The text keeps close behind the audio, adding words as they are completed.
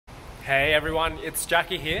Hey everyone, it's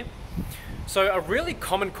Jackie here. So a really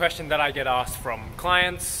common question that I get asked from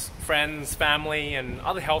clients, friends, family and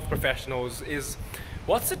other health professionals is,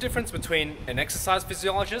 what's the difference between an exercise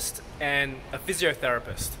physiologist and a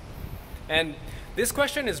physiotherapist? And this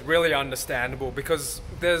question is really understandable because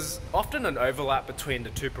there's often an overlap between the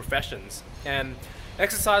two professions, and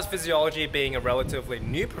exercise physiology being a relatively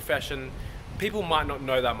new profession, people might not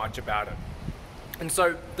know that much about it. And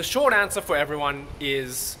so the short answer for everyone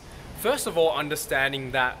is, first of all, understanding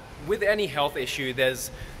that with any health issue, there's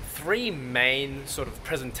three main sort of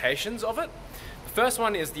presentations of it. The first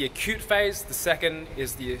one is the acute phase, the second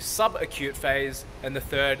is the subacute phase, and the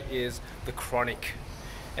third is the chronic.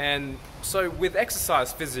 And so with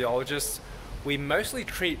exercise physiologists, we mostly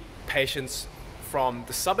treat patients from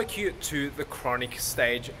the subacute to the chronic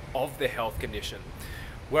stage of their health condition.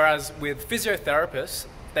 Whereas with physiotherapists,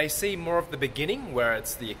 they see more of the beginning, where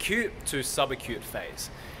it's the acute to subacute phase.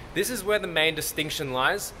 This is where the main distinction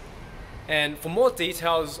lies. And for more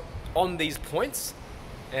details on these points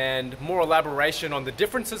and more elaboration on the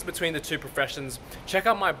differences between the two professions, check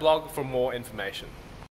out my blog for more information.